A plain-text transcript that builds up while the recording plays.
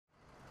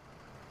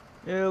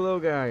Hello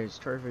guys,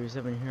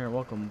 Charter37 here, and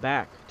welcome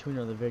back to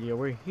another video.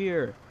 We're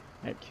here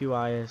at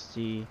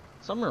QISD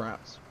Summer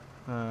Routes.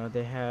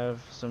 They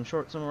have some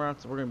short summer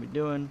routes that we're going to be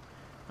doing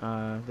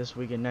this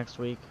week and next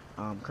week.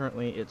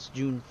 Currently it's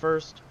June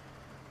 1st.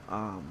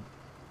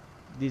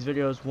 These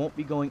videos won't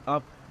be going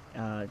up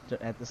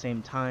at the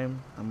same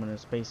time. I'm going to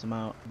space them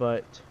out,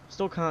 but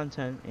still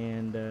content.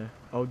 And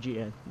oh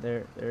gee,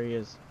 there he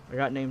is. I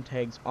got name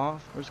tags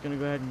off. We're just going to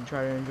go ahead and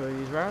try to enjoy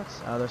these routes.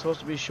 They're supposed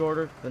to be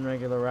shorter than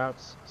regular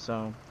routes,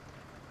 so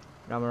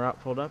got my route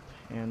pulled up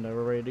and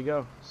we're ready to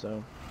go.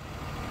 So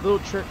little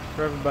trick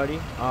for everybody,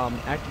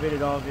 activated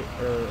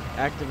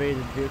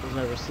vehicles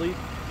never sleep.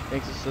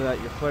 Makes it so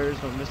that your flares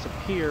don't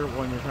disappear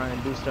when you're trying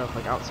to do stuff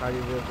like outside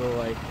your vehicle,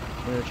 like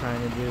when you're trying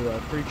to do a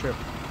pre-trip.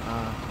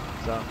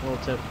 So little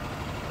tip,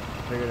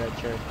 figured I'd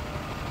share.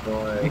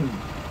 Boy,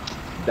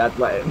 that's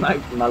why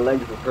my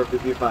legs were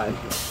perfectly fine.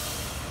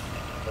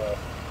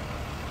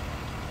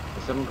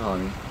 Is someone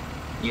calling me?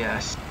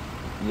 Yes.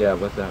 Yeah,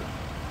 what's up?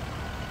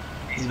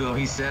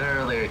 He said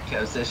earlier,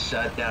 Kev says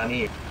shut down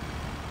here.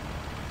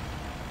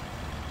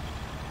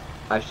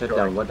 I shut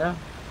down what now?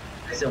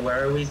 I said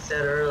where we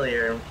said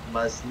earlier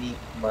what's it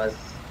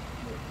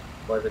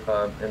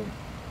called, and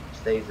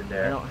stays in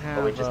there. I don't have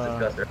what we just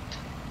discussed it.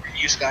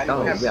 You Scott,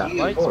 Oh, have yeah.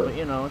 lights, but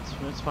you know,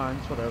 it's fine,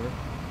 it's whatever.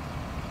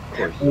 Of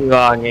course.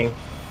 Logging.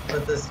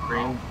 But the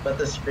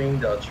screen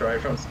though, Troy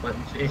from Sponge.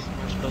 We're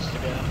supposed to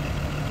go.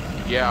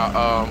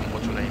 Yeah,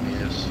 what's her name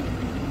is?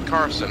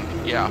 Carson,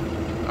 yeah.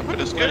 I put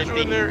the schedule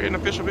in there in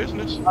official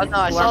business. Oh no,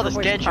 I saw the Whoever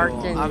was schedule.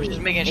 parked in I was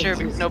just making sure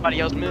because nobody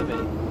else moving.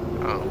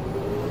 Oh.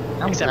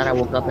 I'm Except glad I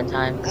for- woke up in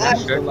time.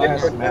 That's the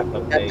last map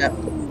update.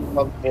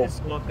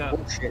 Just woke up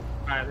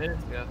 5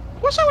 minutes ago.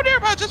 What's up with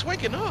everybody just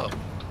waking up?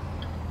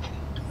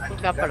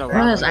 Woke up at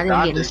Because 11. I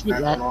didn't get any sleep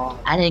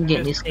I didn't get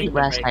any sleep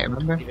last night,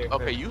 remember?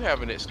 Okay, you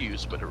have an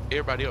excuse, but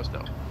everybody else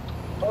don't.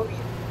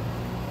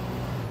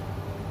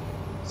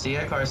 See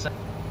ya, Carson.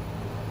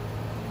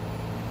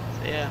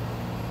 Yeah.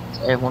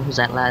 So everyone who's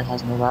at last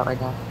has no route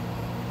right now.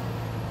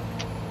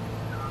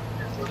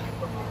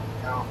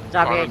 We're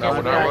not running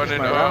roadblocks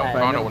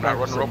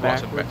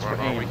in the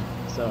background, are we?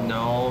 So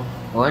No.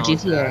 Or no, GTA.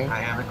 sir, I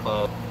have it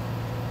closed.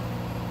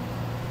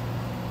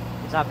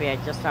 Zombie, I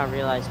just now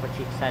realized what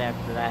you said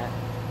after that.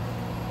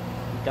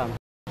 You dumb.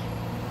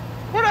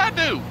 What did I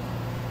do?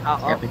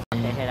 Oh, Everything.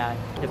 okay, hit I.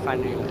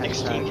 Define your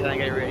 16, can I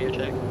get a radio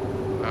check?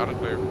 Loud and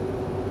clear.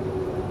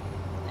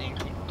 Thank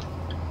you.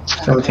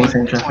 17th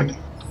in traffic.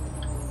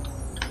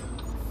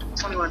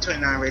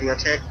 2129 radio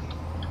check.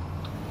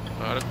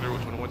 Loud and clear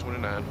with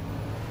 2129.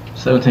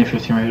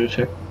 1715 radio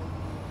check.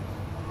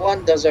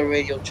 One does a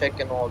radio check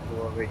and all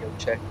do a radio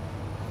check.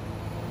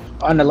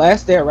 On the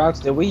last day of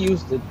routes, did we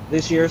use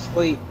this year's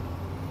fleet?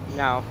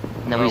 No.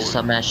 And then we just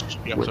submesh.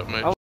 Yeah, what's up, man?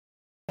 I don't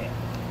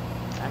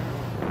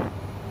know.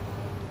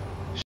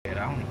 Shit,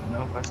 I don't even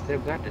know if I still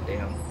got the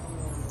damn.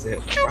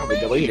 Probably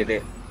deleted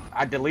it.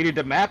 I deleted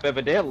the map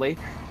evidently.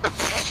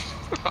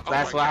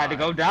 That's why I had to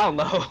go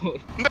download.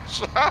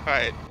 That's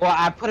right. Well,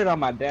 I put it on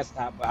my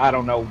desktop, but I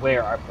don't know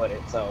where I put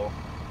it. So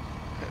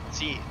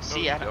See, No, I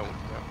you don't. don't.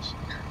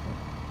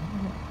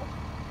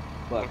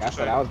 look, I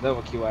said I was done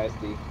with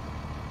QISD.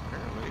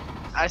 Apparently.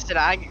 I said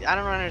I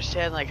don't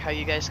understand like how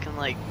you guys can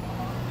like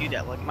do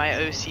that. Like my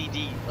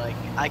OCD, like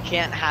I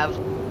can't have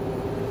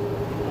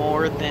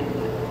more than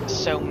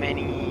so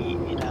many,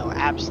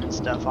 apps and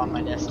stuff on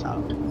my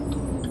desktop.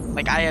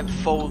 Like I have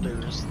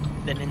folders.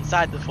 Then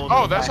inside the folder.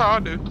 Oh, that's how I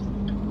do.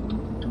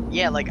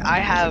 Yeah, like I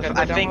have,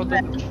 Okay, I think,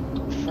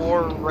 download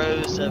 4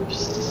 rows of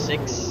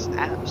 6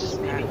 apps,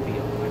 maybe.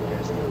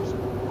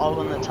 All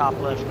in the top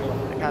left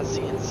corner. I got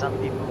seeing some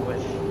people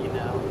with,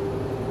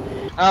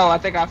 Oh, I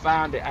think I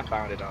found it. I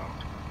found it all.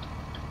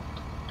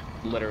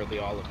 Literally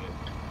all of it.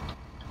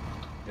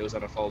 It was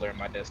on a folder in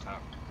my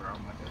desktop. Or on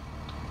my desktop.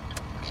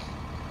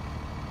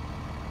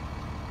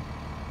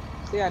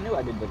 See, I knew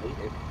I didn't delete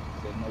it.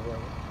 Didn't know where it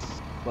was.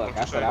 Look,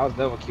 I said I was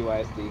done with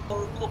QISD.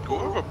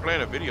 Whoever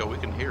playing a video, we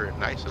can hear it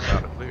nice and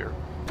loud and clear.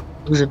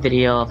 It was a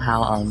video of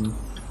how,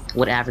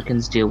 what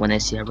Africans do when they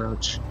see a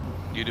roach.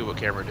 You do what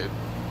camera do.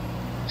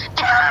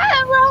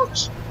 Ah,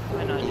 roach!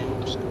 I know you.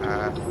 Oops,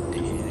 I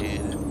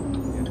did.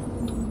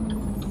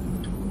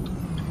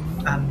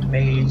 I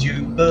made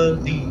you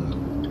believe.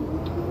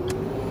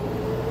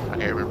 I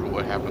can't remember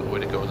what happened,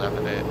 when it goes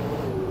after that.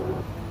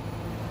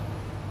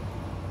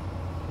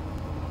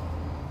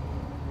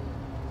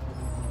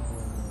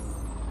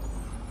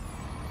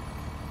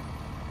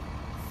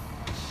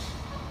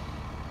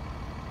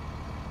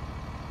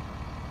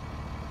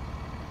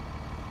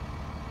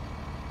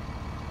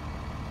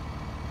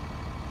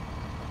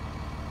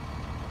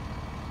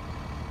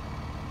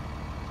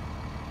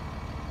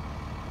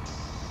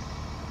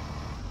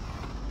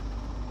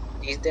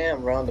 These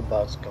damn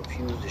roundabouts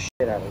confuse the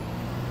shit out of me.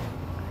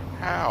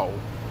 How?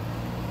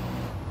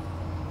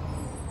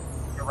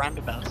 The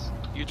roundabouts.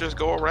 You just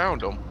go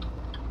around them.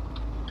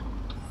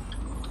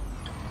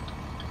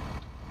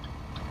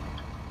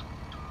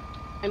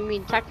 I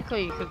mean,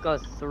 technically you could go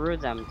through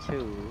them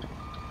too.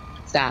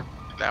 Stop.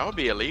 That would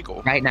be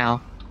illegal. Right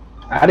now.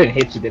 I didn't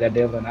hit you, did I,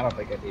 Dylan? I don't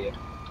think I did.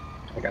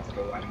 I think I took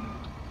a wide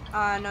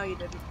enough. No, you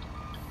didn't.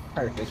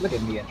 Perfect. Look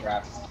at me in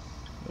traffic.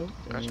 Nope,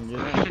 That's didn't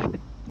even do that.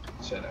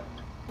 Shut up.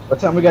 What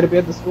time we gotta be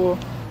at the school?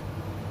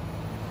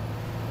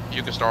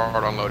 You can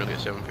start unloading at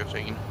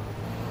 7:15.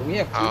 We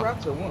have 2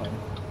 routes or 1?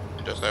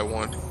 Just that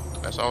one.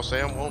 That's all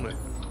Sam wanted.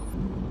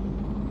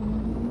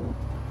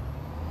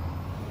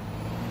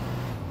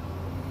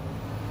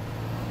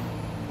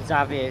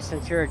 Xavier,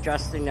 since you're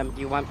adjusting them, do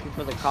you want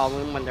people to call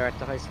in when they're at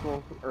the high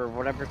school or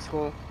whatever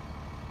school?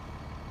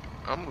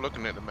 I'm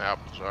looking at the map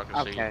so I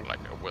can see Okay. like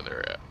where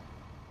they're at.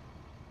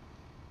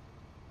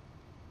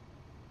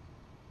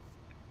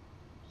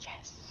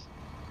 Yes.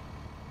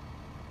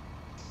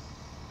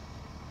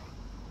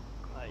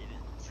 Oh, you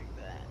didn't see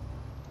that.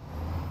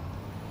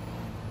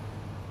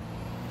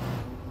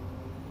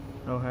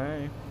 Oh,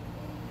 hey.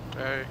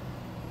 Hey.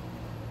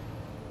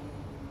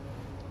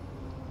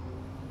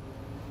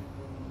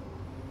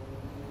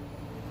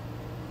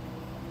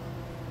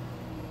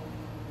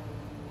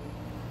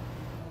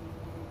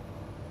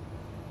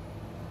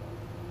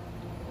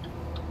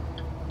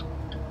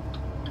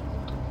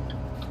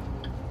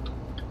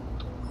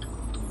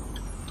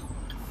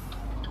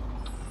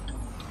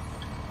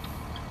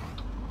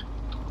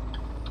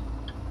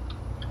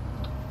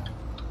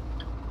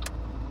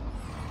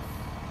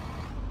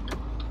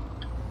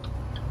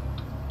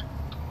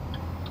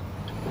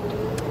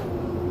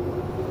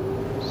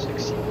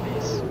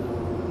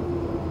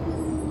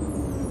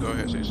 Go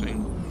ahead,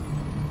 16.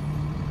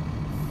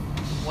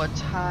 What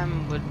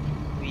time would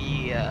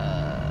we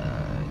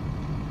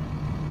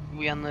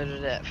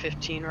unloaded at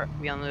 15, or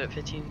we unloaded at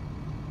 15?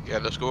 Yeah,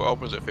 the school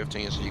opens at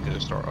 15, so you can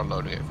just start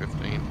unloading at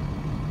 15.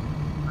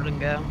 Let and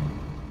go?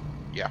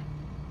 Yeah.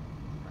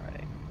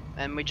 Right.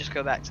 And we just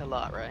go back to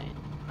lot, right?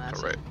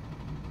 That's Correct. it.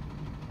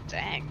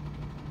 Dang.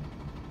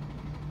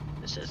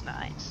 This is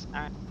nice.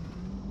 Alright.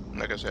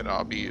 Like I said,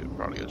 I'll be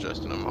probably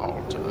adjusting them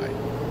all tonight.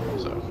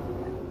 So.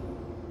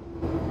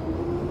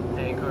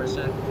 Hey,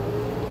 Carson.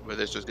 But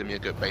this just give me a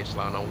good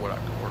baseline on what I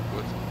can work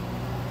with.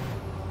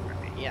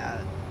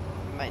 Yeah,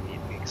 it might need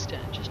to be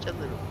extended just a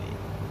little bit.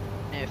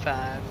 Maybe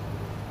 5.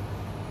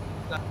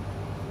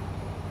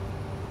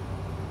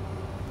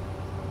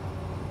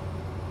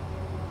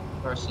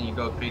 Carson, you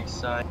go creek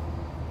side.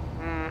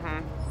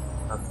 Mm-hmm.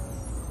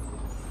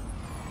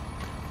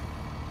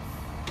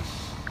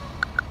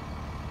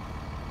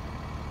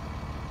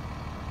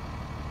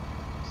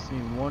 See,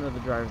 one of the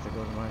drivers that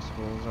goes to my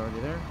school is already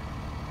there.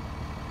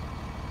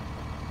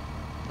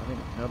 I think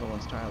the other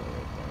one's Tyler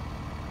right there.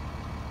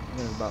 I think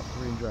there's about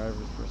 3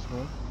 drivers per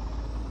school.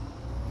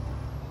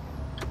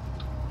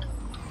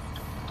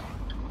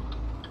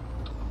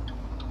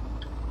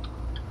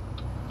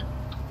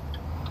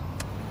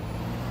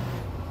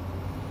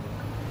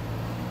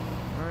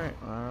 Alright,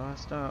 our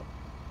last stop.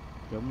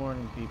 Good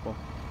morning, people.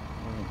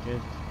 Morning,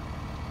 kids.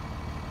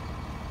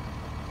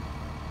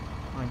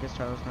 I guess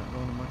Tyler's not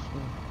going to my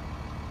school.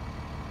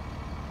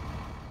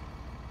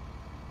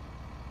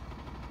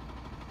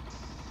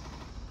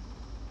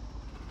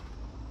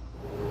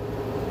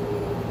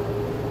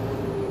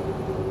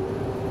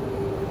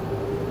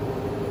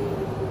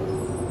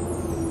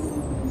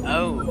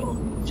 Oh.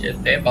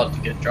 Shit, they about to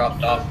get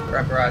dropped off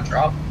wherever I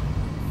drop.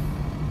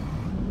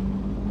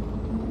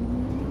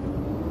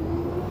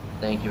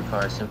 Thank you,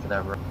 Carson, for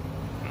that.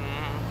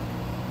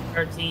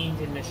 13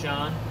 to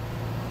Nashawn.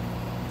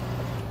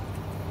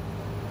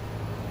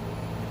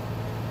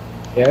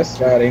 Yes,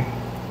 Scotty.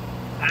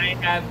 I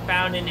have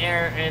found an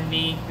error in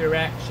the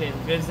direction.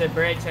 Visit the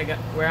bridge. I got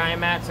where I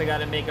am at, so I got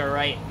to make a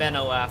right, then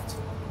a left.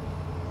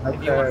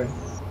 If you Okay. want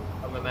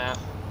on the map.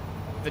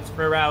 If it's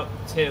per route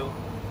 2.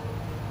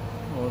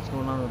 Well, what's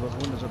going on with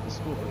those windows at the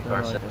school?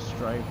 They're like a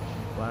striped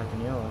black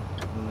and yellow.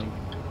 And they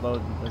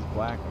load as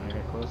black when I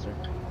get closer.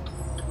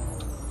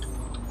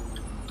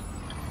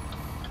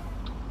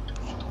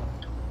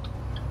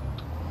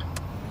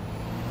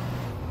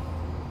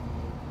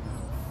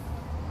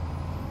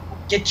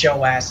 Get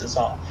your asses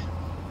off.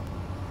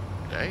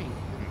 Dang,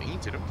 mean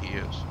to them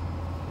kids.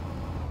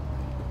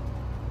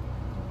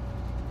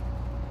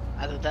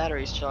 Either that or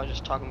he's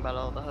just talking about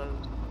all the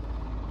hoes.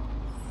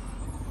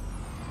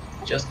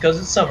 Just because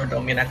it's summer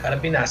don't mean I gotta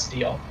be nice to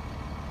y'all.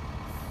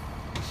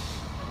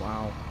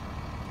 Wow.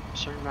 I'm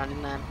sure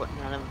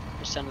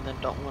 99.9% of them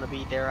don't want to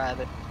be there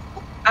either.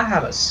 I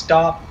have a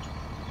stop,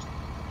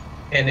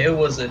 and it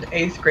was an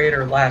 8th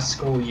grader last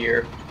school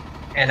year,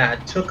 and I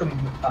took him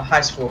a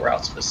high school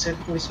route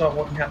specifically so I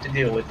wouldn't have to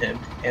deal with him.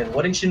 And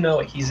wouldn't you know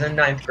it, he's in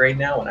 9th grade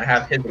now, and I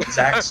have his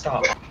exact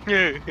stop.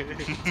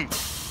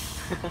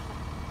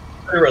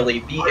 Literally,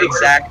 the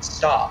exact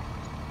stop.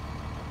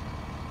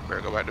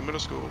 Better go back to middle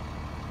school.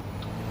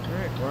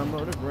 Alright, we're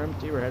unloaded, we're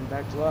empty, we're heading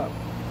back to lab.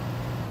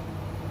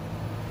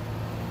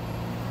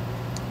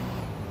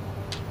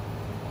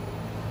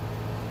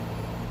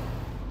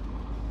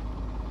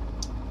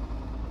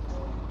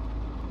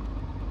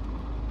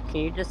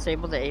 Can you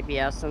disable the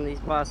ABS on these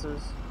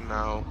buses?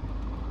 No.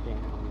 Damn.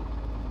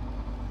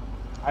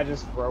 I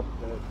just broke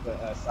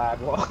the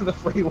sidewalk of the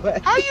freeway.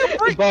 How you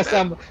break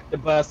the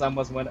bus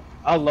almost went.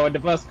 Oh Lord, the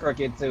bus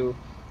crooked too.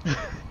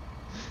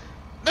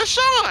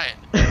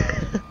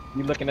 Nashawn!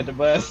 You looking at the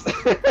bus?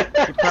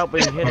 You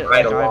probably hit it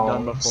Right like I've along.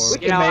 done before.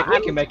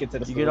 We can make it to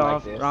the You school get like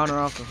off, this. on or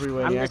off the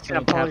freeway, I'm you just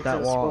gonna accidentally pull tap into that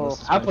the wall.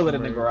 school. I'll pull it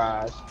in the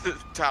suspension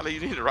garage. Tyler, you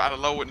need to ride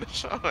along with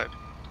Nashawn.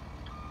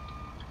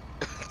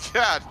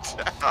 God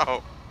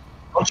damn.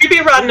 Don't you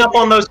be riding up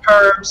on those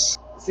curbs.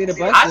 See the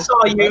bus? I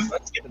saw you.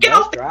 Get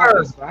off the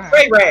driver's curb.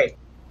 fine. Ray.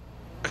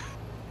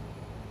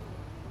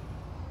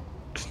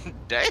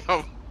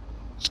 Damn.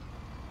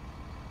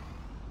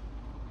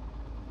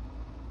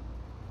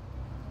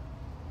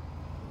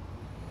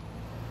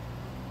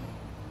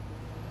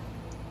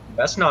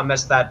 Best not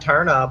mess that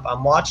turn up.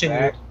 I'm watching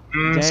Back.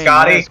 you. Dang,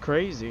 Scotty. that's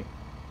crazy.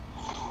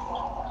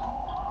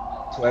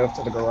 12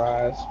 to the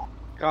garage.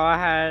 Go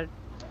ahead.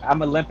 I'm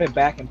gonna limp it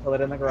back and pull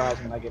it in the garage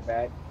when I get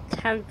back.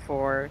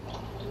 10-4.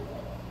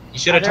 You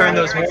should have Are there turned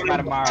those any- warning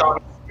tomorrow. lights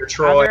on your Are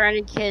Troy. there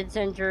any kids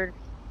injured?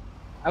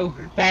 Oh,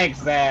 thanks,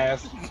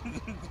 Zaz.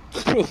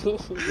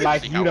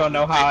 Like, you don't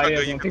know how it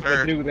is when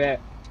people do that.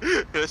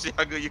 See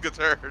how good you can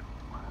turn.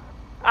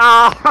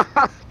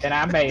 Oh! And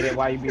I made it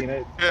while you being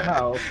it.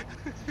 No.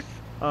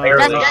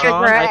 That's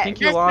Nashawn, good, I think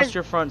you that's lost good.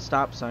 your front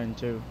stop sign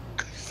too.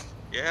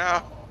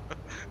 Yeah.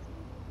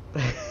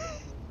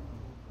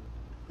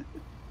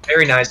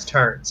 Very nice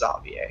turn,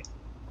 Xavier.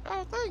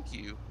 Oh, thank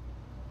you.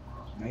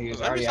 He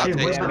was Let me already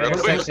stop out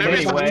texting the that. intersection Let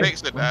me stop anyway.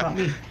 texting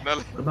that. No,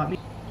 What about me?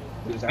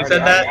 He was Who already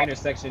said out that? the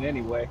intersection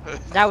anyway.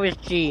 That was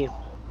G.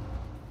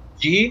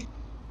 G?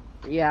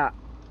 Yeah.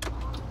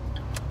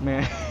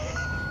 Man,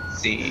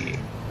 C.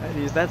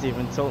 that's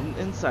even tilting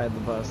inside the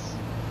bus.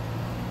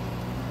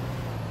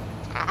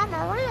 I'm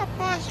a real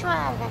bus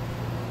driver.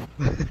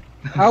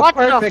 How What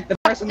the perfect! The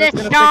person that's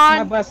gonna fix Nashawn?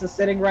 my bus is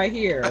sitting right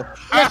here.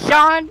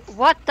 Nashawn,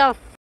 what the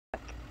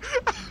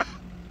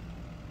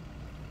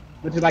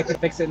Would you like to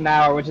fix it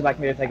now, or would you like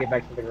me to take it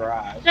back to the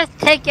garage? Just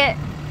take it.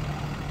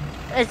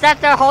 Is that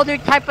the whole new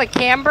type of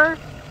camber?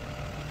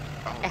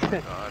 Oh my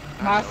god.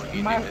 I know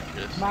you needed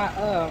this.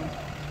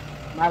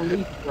 My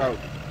leaf broke.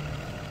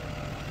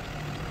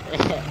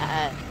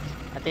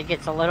 I think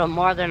it's a little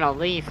more than a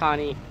leaf,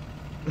 honey.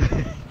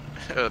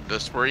 The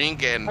spring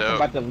and Talking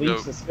about the leaf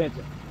the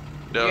suspension.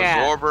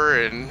 Yeah.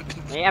 absorber and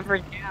The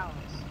average house.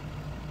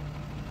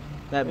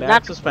 That Not-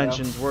 back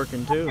suspension's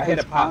working too. I hit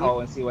a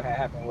pothole and see what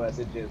happened was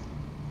it just.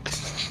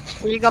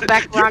 Can you go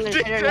back around and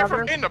you hit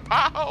never another? in the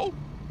pothole.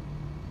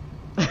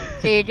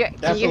 Can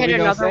That's you what hit we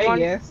gonna another say, one?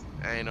 yes.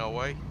 Ain't no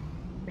way.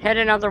 Hit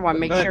another one.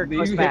 Make But sure it do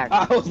goes you back. hit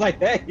potholes like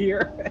that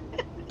here?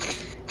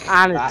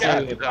 I Honestly,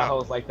 haven't hit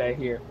potholes like that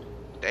here.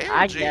 Damn,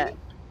 I G. get.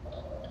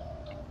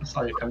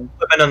 Equipment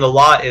on the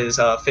lot is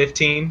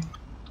 15.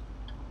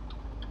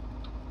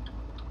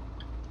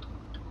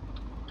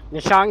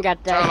 Nashawn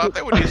got Tyler, I that.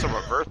 think we need some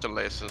reversing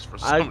lessons for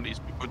some of these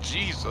people.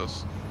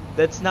 Jesus.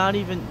 That's not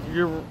even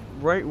your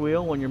right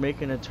wheel when you're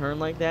making a turn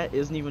like that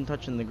isn't even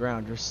touching the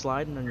ground. You're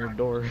sliding on your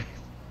door.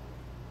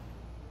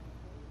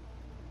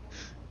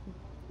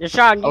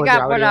 Nashawn, you Oh,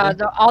 got yeah,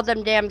 what all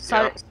them damn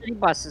Yeah. city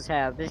buses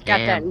have. It's got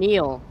that Damn.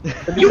 Neil.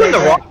 You in the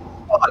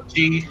wrong spot,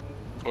 G.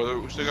 Well,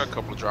 we still got a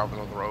couple of drivers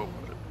on the road.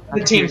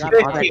 15, All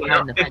that 15,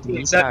 time to 15,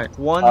 fucking 7. restart.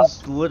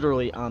 One's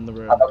literally on the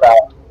road. I'm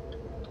about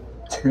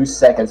 2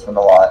 seconds from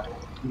the lot.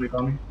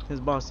 His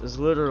bus is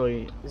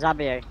literally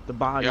Xavier. the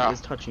body Yeah. is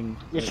touching.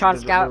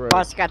 Nashawn's road.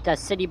 bus got that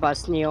city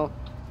bus, Neil.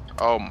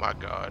 Oh my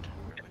god.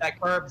 That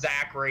curb,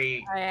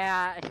 Zachary.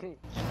 Yeah.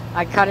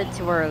 I cut it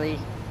too early.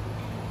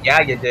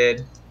 Yeah, you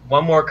did.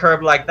 One more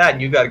curb like that,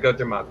 and you got to go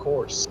through my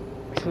course.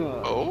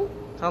 Oh?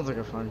 Sounds like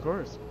a fun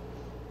course.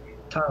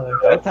 Tyler.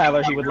 Oh,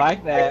 Tyler, he would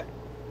like that.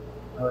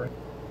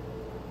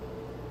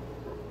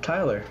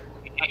 Tyler,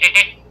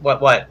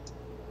 What?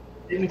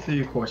 take me through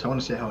your course. I want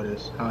to see how it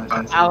is. How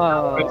intense. What's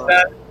Oh,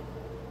 that?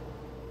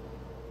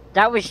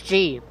 that was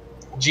G.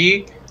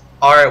 G?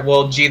 Alright,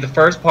 well, G, the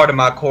first part of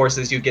my course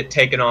is you get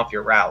taken off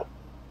your route.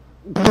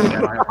 Yeah, I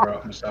have a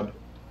route, I'm a sub.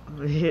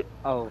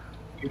 Oh.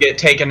 You get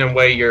taken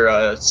away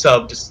your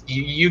sub.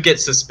 You get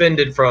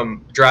suspended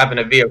from driving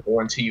a vehicle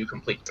until you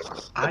complete the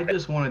route. I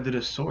just want to do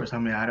the source. I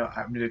mean,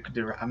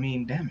 I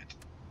mean, damn it.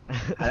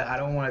 I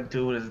don't want to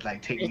do it as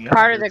like take It's me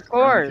part up. of the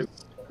course.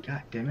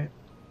 God damn it.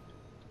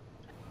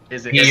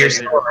 Is it, Yeah, is you're it,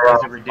 still is wrong.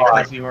 it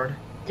ridiculously hard?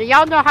 Do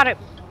y'all know how to?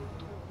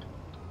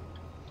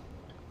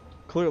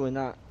 Clearly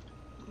not.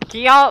 Do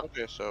y'all?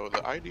 Okay, so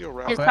the ideal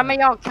route Can some of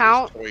y'all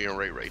count? Toy and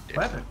Ray right there.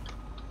 What happened?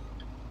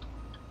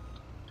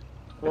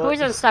 Who's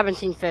in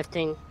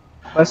 1715?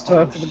 Let's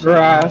talk to the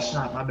garage.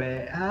 Not my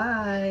bad.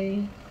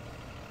 Hi.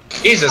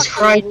 Jesus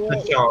Christ,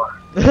 John.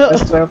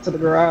 Let's talk to the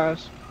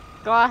garage.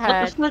 Go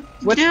ahead.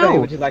 Which way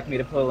would you like me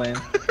to pull in?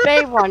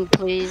 Say one,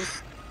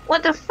 please.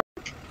 What the f?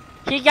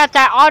 He got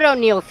that auto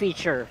kneel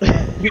feature.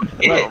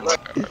 Oh my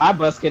god. My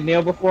bus can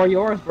kneel before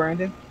yours,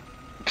 Brandon.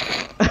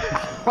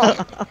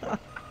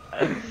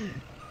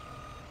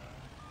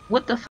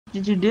 What the f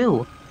did you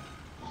do?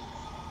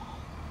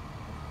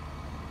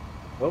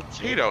 Whoops.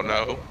 He don't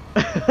know.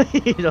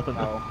 You don't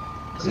know. No.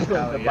 This is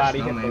how The yes, body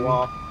no, hit the maybe.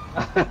 wall.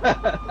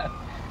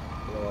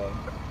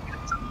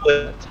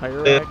 That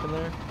tire rack in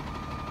there.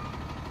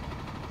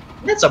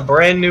 It's a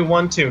brand new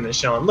one too,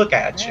 Nashawn. Look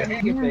at Man, you.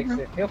 he can fix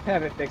it. He'll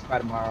have it fixed by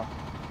tomorrow.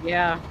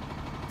 Yeah.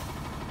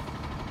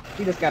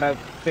 He just gotta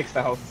fix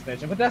the whole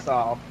suspension, but that's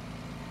all.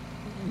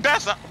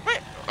 That's a.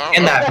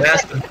 And that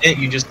massive dent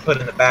you just put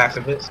in the back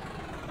of it.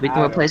 We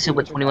can replace it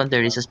with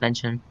 2130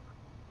 suspension.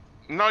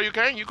 No, you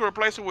can't. You can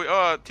replace it with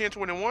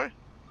 1021.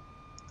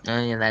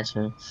 Oh yeah, that's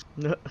true.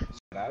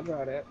 I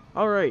got it.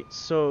 Alright,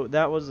 so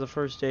that was the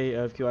first day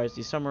of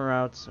QISD Summer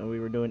Routes, and we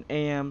were doing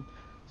AM.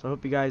 So I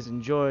hope you guys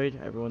enjoyed.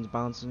 Everyone's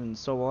bouncing, and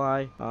so will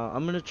I.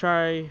 I'm going to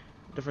try a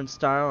different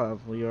style.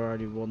 You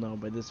already will know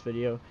by this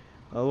video.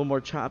 A little more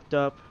chopped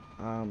up.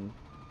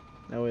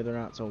 That way they're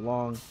not so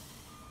long.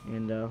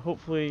 And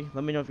hopefully,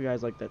 let me know if you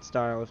guys like that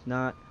style. If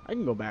not, I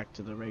can go back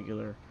to the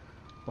regular,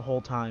 the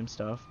whole time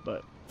stuff.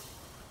 But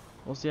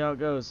we'll see how it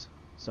goes.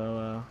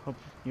 So hope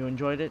you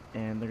enjoyed it.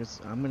 And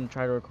I'm going to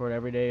try to record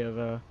every day of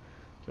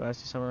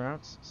QISD Summer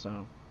Routes.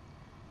 So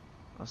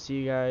I'll see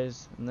you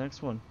guys in the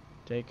next one.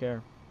 Take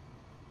care.